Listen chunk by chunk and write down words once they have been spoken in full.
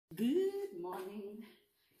Good morning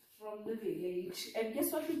from the village. And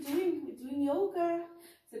guess what we're doing? We're doing yoga.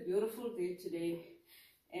 It's a beautiful day today.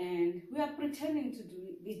 And we are pretending to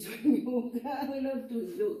be doing yoga. We're not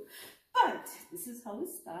doing yoga. But this is how we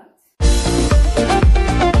start.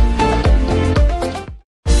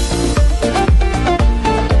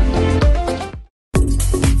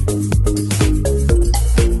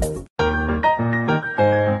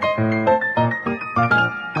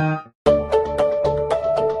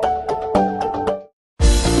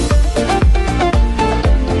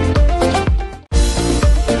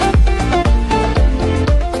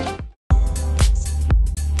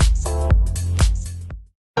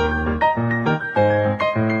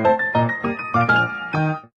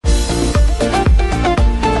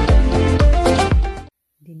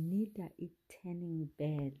 Turning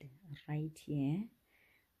bed right here.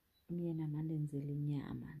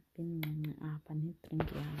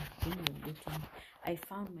 I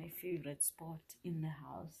found my favorite spot in the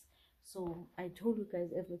house. So I told you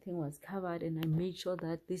guys everything was covered, and I made sure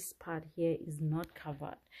that this part here is not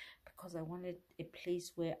covered because I wanted a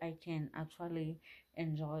place where I can actually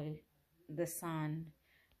enjoy the sun,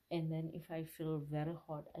 and then if I feel very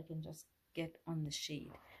hot I can just get on the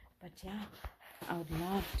shade. But yeah, I would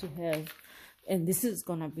love to have, and this is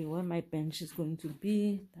gonna be where my bench is going to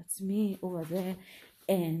be. That's me over there,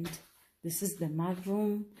 and this is the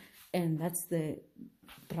mudroom, and that's the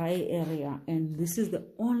dry area, and this is the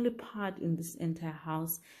only part in this entire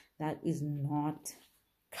house that is not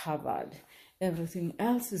covered. Everything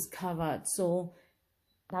else is covered. So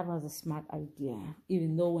that was a smart idea,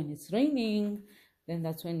 even though when it's raining, then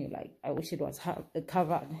that's when you're like, I wish it was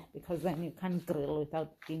covered, because then you can't grill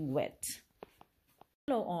without being wet.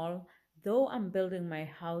 Hello all. Though I'm building my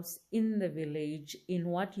house in the village in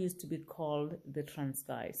what used to be called the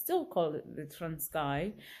Transkei, still called it the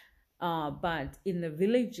Transkei, but in the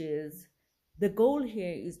villages, the goal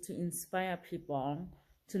here is to inspire people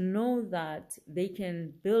to know that they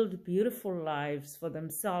can build beautiful lives for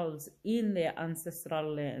themselves in their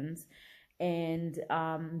ancestral lands. And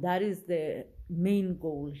that is the main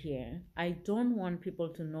goal here. I don't want people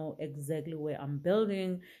to know exactly where I'm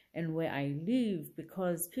building and where I live,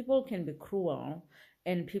 because people can be cruel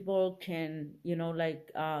and people can,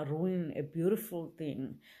 ruin a beautiful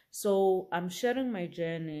thing. So I'm sharing my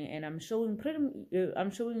journey, and I'm showing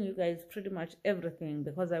you guys pretty much everything,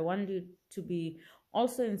 because I want you to be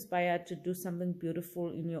also inspired to do something beautiful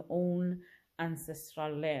in your own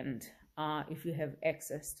ancestral land, if you have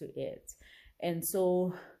access to it. And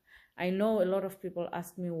so I know a lot of people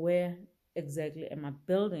ask me, where exactly am I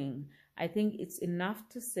building? I think it's enough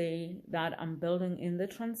to say that I'm building in the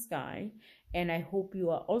Transkei, and I hope you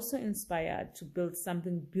are also inspired to build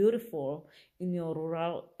something beautiful in your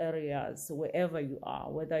rural areas, wherever you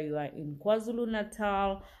are, whether you are in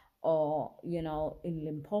KwaZulu-Natal or, in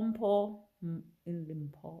Limpopo,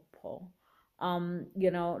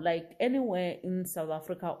 like anywhere in South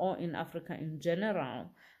Africa or in Africa in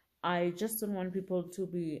general. I just don't want people to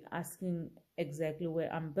be asking exactly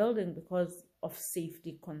where I'm building because of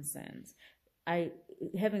safety concerns.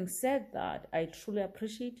 Having said that, I truly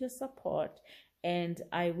appreciate your support, and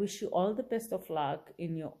I wish you all the best of luck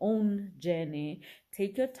in your own journey.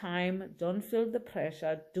 Take your time. Don't feel the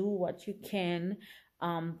pressure. Do what you can.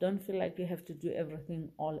 Don't feel like you have to do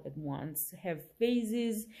everything all at once. Have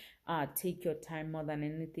phases. Take your time more than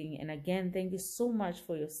anything. And again, thank you so much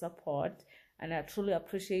for your support, and I truly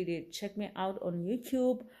appreciate it. Check me out on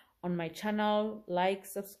YouTube, on my channel. Like,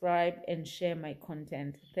 subscribe, and share my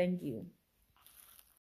content. Thank you.